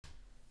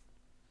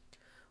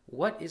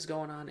What is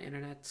going on,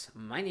 Internet?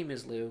 My name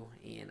is Lou,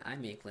 and I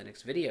make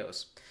Linux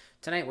videos.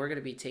 Tonight, we're going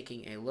to be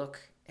taking a look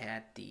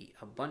at the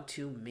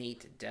Ubuntu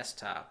Mate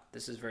desktop.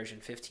 This is version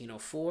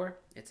 1504.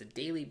 It's a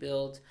daily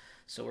build,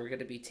 so we're going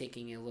to be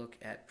taking a look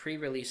at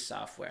pre-release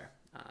software.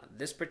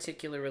 This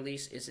particular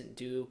release isn't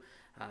due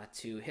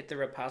to hit the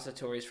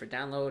repositories for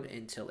download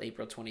until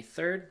April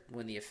 23rd,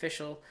 when the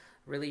official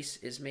release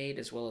is made,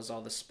 as well as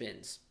all the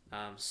spins.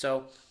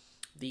 So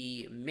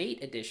the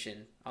Mate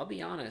edition, I'll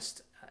be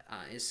honest,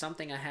 is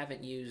something I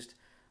haven't used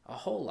a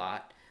whole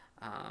lot,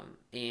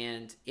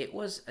 and it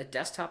was a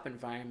desktop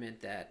environment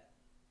that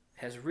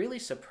has really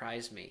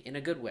surprised me in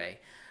a good way.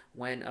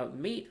 When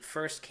Mate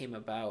first came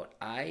about,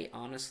 I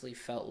honestly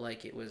felt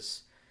like it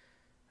was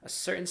a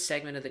certain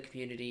segment of the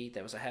community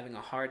that was having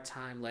a hard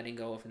time letting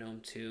go of GNOME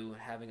 2,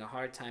 having a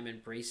hard time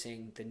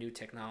embracing the new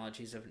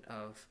technologies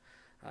of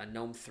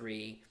GNOME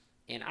 3,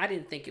 and I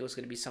didn't think it was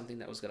going to be something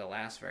that was going to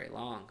last very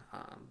long.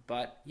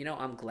 But,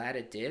 I'm glad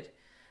it did.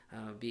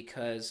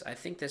 Because I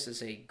think this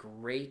is a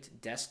great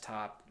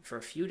desktop for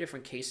a few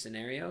different case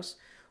scenarios,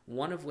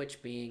 one of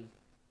which being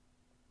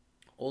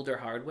older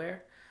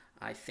hardware.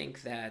 I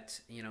think that,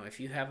 if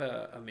you have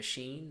a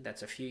machine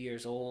that's a few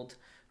years old,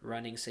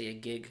 running, say, a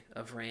gig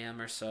of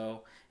RAM or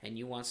so, and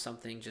you want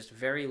something just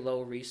very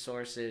low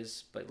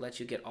resources, but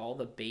lets you get all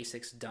the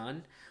basics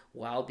done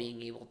while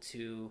being able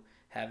to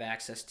have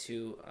access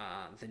to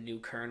the new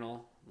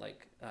kernel,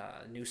 like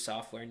new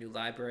software, new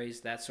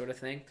libraries, that sort of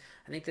thing.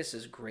 I think this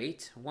is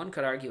great. One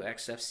could argue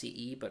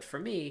XFCE, but for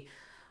me,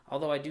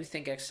 although I do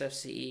think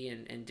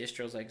XFCE and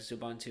distros like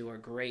Ubuntu are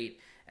great,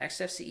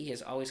 XFCE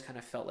has always kind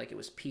of felt like it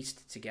was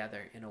pieced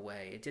together in a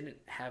way. It didn't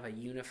have a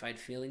unified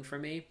feeling for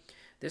me.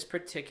 This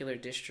particular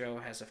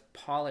distro has a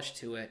polish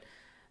to it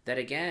that,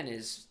 again,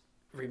 is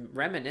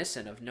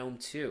reminiscent of GNOME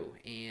 2,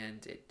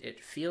 and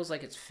it feels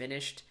like it's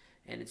finished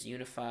and it's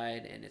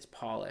unified and it's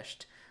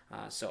polished.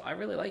 So I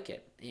really like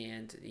it.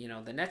 And,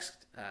 the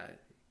next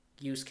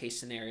use case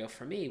scenario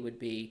for me would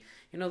be,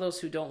 those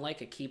who don't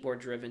like a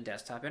keyboard-driven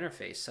desktop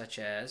interface, such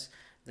as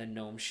the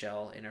GNOME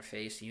Shell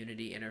interface,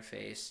 Unity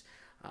interface.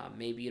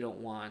 Maybe you don't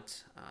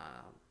want,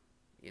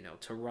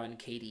 to run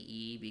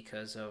KDE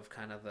because of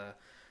kind of the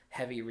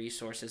heavy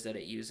resources that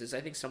it uses.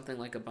 I think something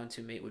like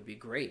Ubuntu Mate would be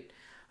great.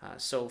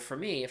 So for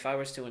me, if I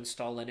was to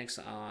install Linux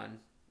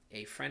on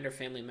a friend or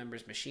family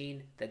member's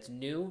machine that's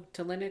new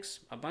to Linux,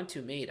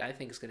 Ubuntu Mate I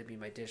think is going to be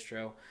my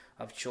distro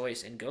of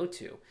choice and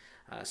go-to.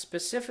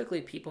 Specifically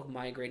people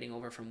migrating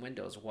over from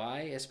Windows. Why?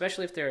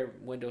 Especially if they're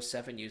Windows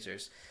 7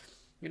 users.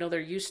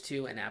 They're used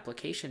to an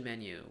application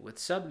menu with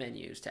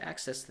submenus to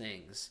access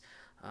things.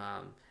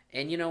 And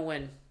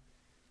when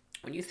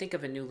you think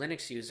of a new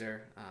Linux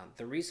user,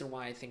 the reason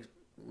why I think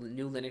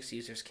new Linux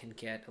users can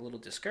get a little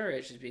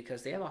discouraged is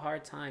because they have a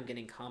hard time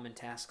getting common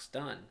tasks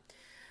done.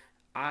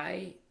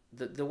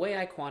 The way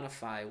I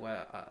quantify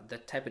the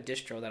type of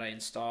distro that I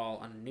install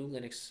on a new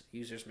Linux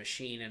user's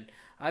machine, and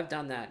I've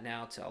done that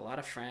now to a lot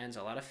of friends,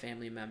 a lot of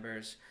family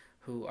members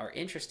who are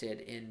interested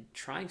in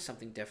trying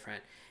something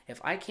different. If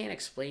I can't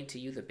explain to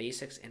you the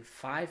basics in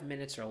 5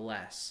 minutes or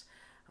less,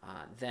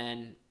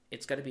 then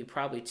it's going to be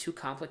probably too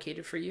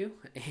complicated for you,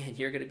 and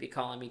you're going to be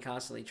calling me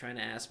constantly trying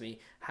to ask me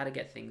how to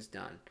get things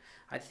done.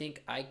 I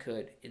think I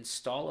could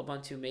install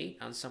Ubuntu Mate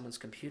on someone's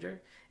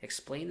computer,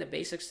 explain the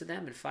basics to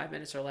them in 5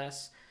 minutes or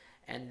less,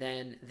 and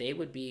then they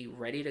would be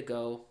ready to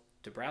go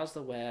to browse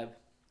the web,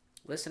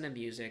 listen to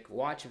music,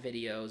 watch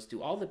videos,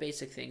 do all the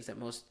basic things that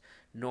most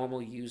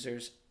normal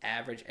users,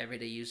 average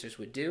everyday users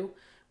would do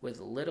with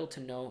little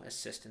to no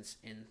assistance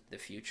in the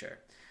future.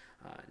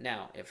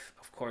 Now, if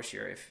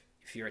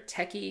you're a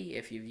techie,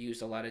 if you've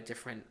used a lot of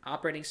different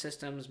operating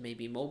systems,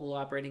 maybe mobile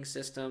operating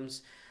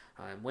systems,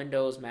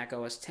 Windows, Mac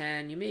OS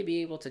X, you may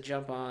be able to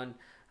jump on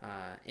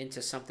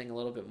into something a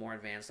little bit more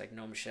advanced like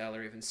GNOME Shell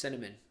or even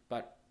Cinnamon.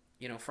 But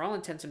for all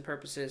intents and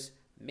purposes,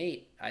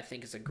 Mate, I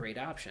think, is a great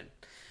option.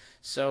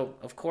 So,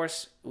 of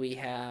course, we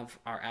have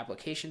our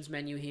applications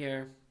menu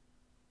here.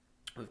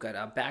 We've got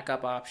a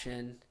backup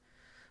option.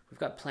 We've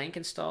got Plank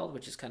installed,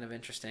 which is kind of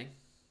interesting.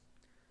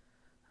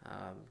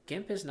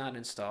 GIMP is not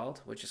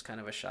installed, which is kind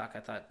of a shock. I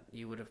thought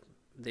they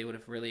would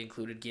have really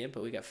included GIMP,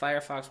 but we got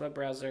Firefox web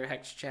browser,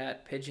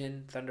 HexChat,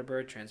 Pigeon,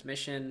 Thunderbird,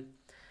 Transmission,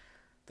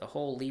 the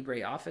whole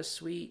LibreOffice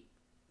suite,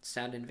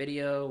 sound and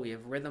video. We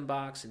have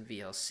Rhythmbox and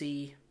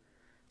VLC.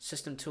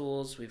 System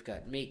tools, we've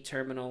got Mate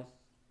Terminal.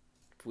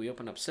 If we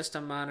open up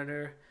System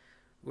Monitor,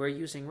 we're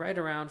using right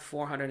around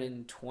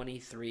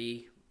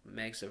 423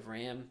 megs of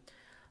RAM.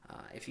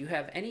 If you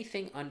have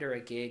anything under a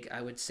gig,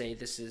 I would say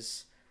this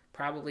is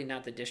probably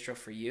not the distro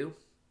for you,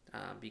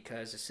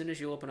 because as soon as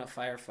you open up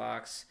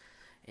Firefox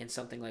and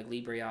something like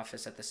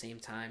LibreOffice at the same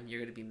time,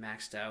 you're going to be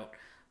maxed out.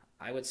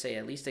 I would say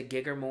at least a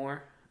gig or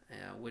more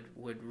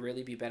would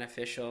really be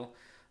beneficial.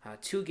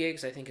 2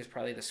 gigs, I think, is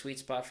probably the sweet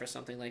spot for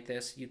something like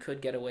this. You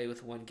could get away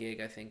with 1 gig,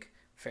 I think,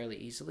 fairly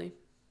easily.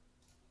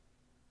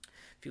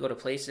 If you go to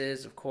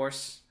Places, of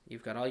course,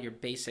 you've got all your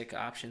basic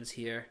options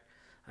here.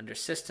 Under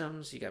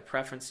Systems, you got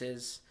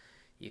Preferences.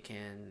 You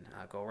can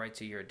go right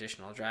to your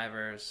additional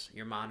drivers,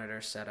 your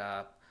monitor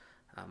setup,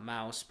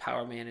 mouse,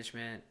 power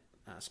management.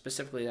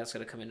 Specifically, that's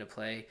going to come into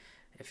play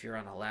if you're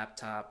on a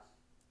laptop.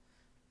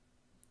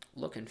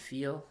 Look and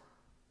feel.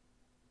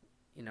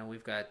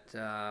 We've got,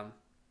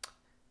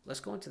 let's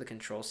go into the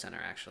control center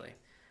actually.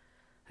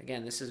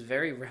 Again, this is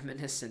very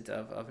reminiscent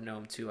of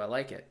GNOME 2. I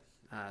like it.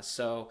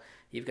 So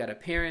you've got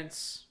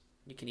appearance.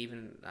 You can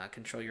even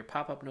control your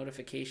pop-up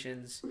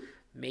notifications.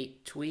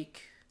 Mate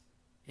tweak.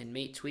 In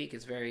Mate tweak,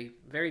 it's very,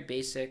 very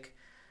basic.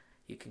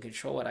 You can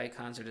control what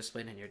icons are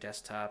displayed on your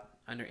desktop.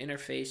 Under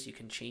interface, you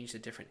can change the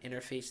different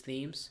interface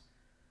themes.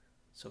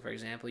 So for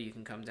example, you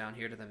can come down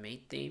here to the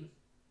Mate theme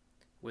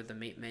with the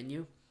Mate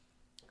menu.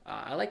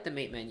 I like the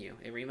Mate menu.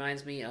 It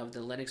reminds me of the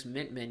Linux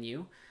Mint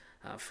menu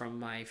from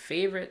my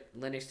favorite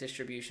Linux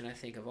distribution, I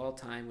think, of all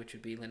time, which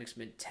would be Linux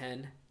Mint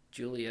 10,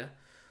 Julia.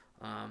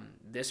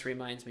 This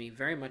reminds me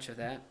very much of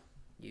that.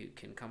 You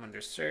can come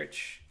under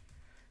search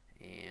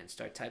and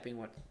start typing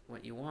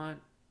what you want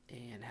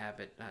and have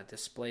it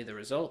display the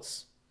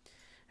results.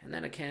 And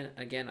then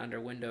again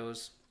under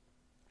Windows,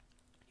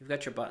 you've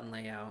got your button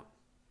layout,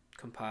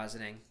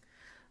 compositing.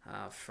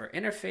 For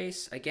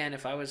interface, again,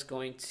 if I was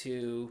going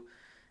to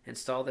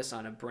install this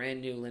on a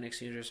brand new Linux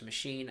user's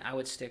machine, I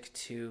would stick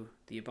to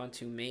the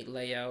Ubuntu Mate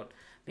layout,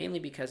 mainly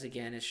because,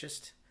 again,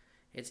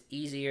 it's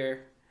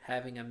easier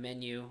having a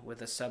menu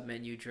with a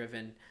submenu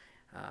driven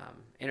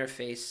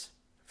interface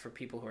for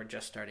people who are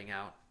just starting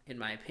out, in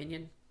my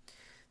opinion.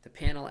 The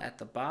panel at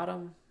the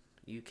bottom,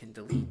 you can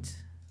delete.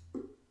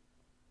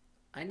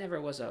 I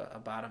never was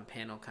a bottom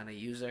panel kind of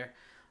user.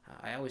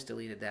 I always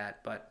deleted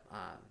that, but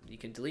you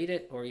can delete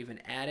it or even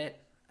add it,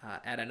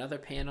 add another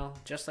panel,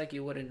 just like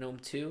you would in GNOME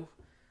 2.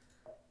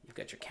 You've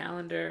got your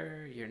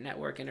calendar, your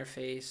network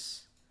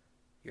interface,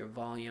 your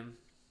volume.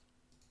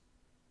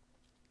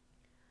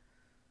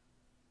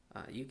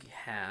 You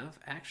have,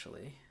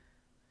 actually,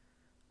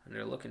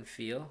 under look and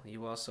feel,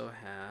 you also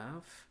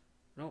have,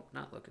 nope,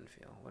 not look and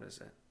feel, what is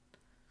it?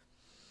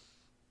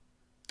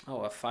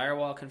 Oh, a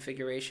firewall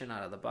configuration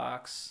out of the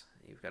box.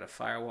 You've got a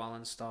firewall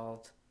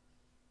installed.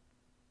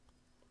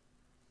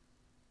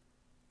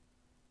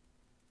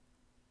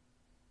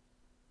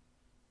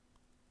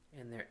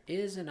 And there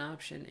is an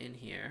option in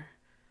here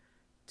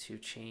to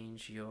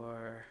change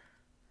your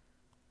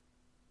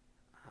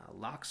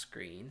lock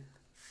screen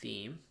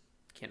theme.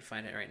 Can't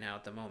find it right now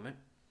at the moment.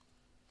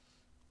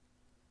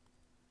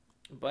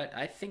 But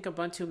I think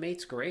Ubuntu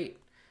Mate's great.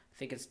 I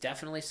think it's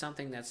definitely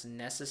something that's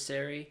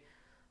necessary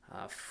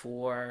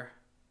for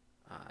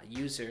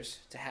users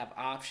to have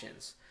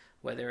options,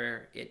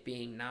 whether it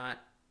being not,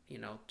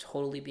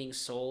 totally being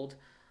sold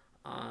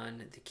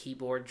on the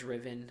keyboard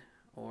driven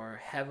or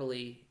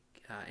heavily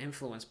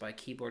influenced by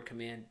keyboard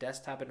command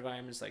desktop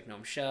environments like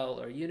GNOME Shell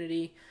or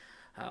Unity,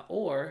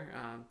 or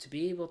to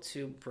be able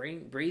to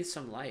breathe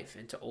some life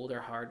into older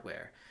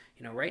hardware.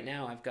 Right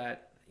now I've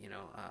got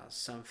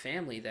some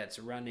family that's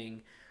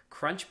running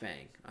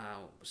Crunchbang,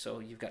 so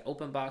you've got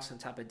OpenBox on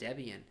top of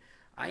Debian.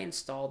 I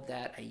installed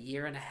that a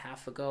year and a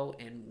half ago,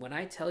 and when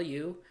I tell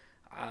you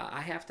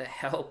I have to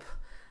help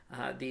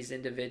these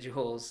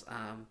individuals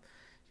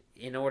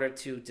in order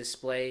to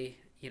display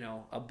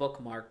a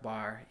bookmark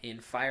bar in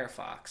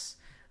Firefox.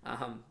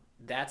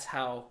 That's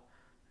how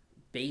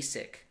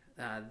basic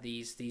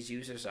these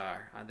users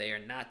are. They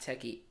are not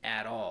techy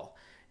at all,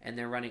 and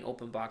they're running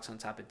OpenBox on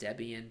top of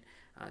Debian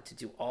to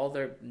do all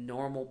their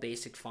normal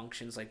basic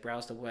functions like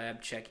browse the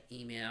web, check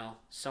email,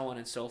 so on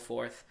and so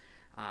forth.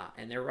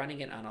 And they're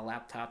running it on a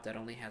laptop that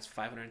only has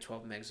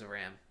 512 megs of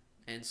RAM.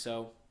 And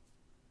so,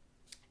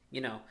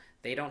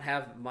 they don't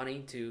have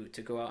money to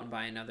go out and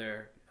buy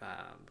another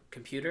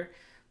computer.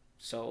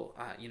 So,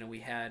 we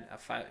had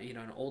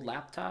an old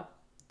laptop,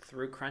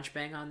 threw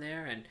Crunchbang on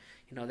there, and,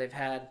 they've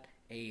had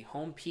a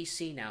home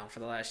PC now for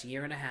the last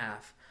year and a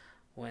half,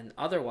 when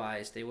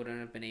otherwise they wouldn't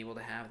have been able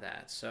to have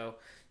that. So,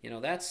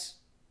 that's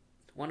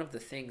one of the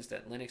things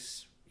that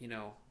Linux,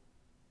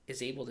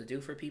 is able to do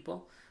for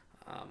people.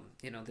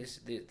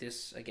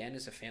 This again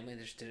is a family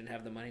that just didn't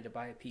have the money to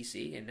buy a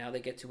PC, and now they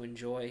get to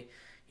enjoy,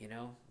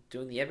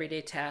 doing the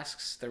everyday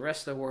tasks the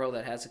rest of the world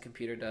that has a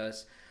computer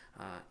does,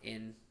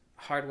 in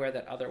hardware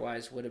that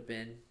otherwise would have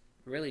been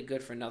really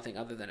good for nothing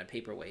other than a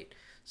paperweight.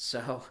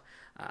 So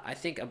I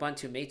think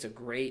Ubuntu Mate's a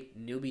great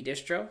newbie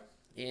distro,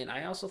 and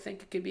I also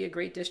think it could be a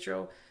great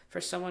distro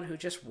for someone who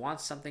just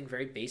wants something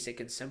very basic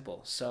and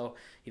simple. So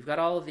you've got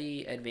all of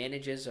the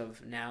advantages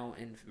of now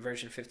in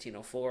version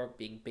 15.04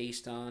 being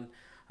based on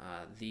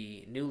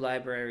the new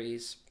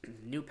libraries,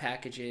 new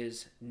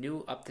packages,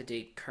 new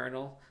up-to-date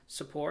kernel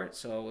support.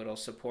 So it'll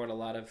support a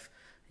lot of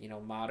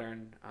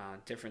modern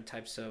different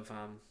types of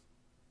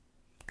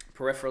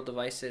peripheral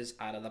devices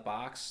out of the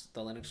box.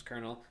 The Linux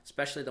kernel,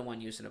 especially the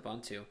one used in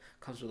Ubuntu,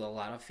 comes with a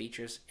lot of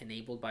features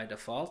enabled by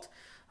default.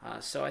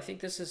 So I think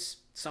this is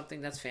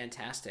something that's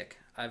fantastic.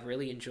 I've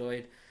really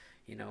enjoyed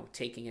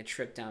taking a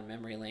trip down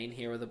memory lane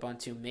here with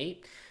Ubuntu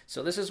Mate.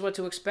 So this is what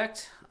to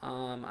expect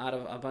out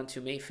of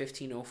Ubuntu Mate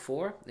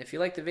 15.04. If you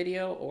like the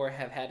video or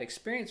have had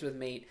experience with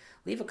Mate,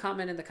 leave a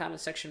comment in the comment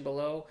section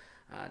below.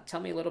 Tell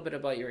me a little bit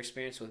about your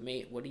experience with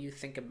Mate. What do you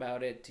think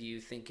about it? Do you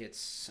think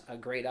it's a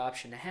great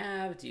option to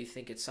have? Do you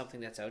think it's something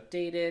that's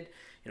outdated?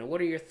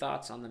 What are your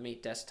thoughts on the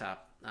Mate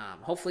desktop?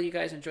 Hopefully you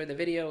guys enjoyed the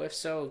video. If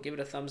so, give it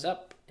a thumbs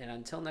up. And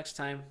until next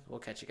time, we'll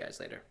catch you guys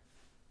later.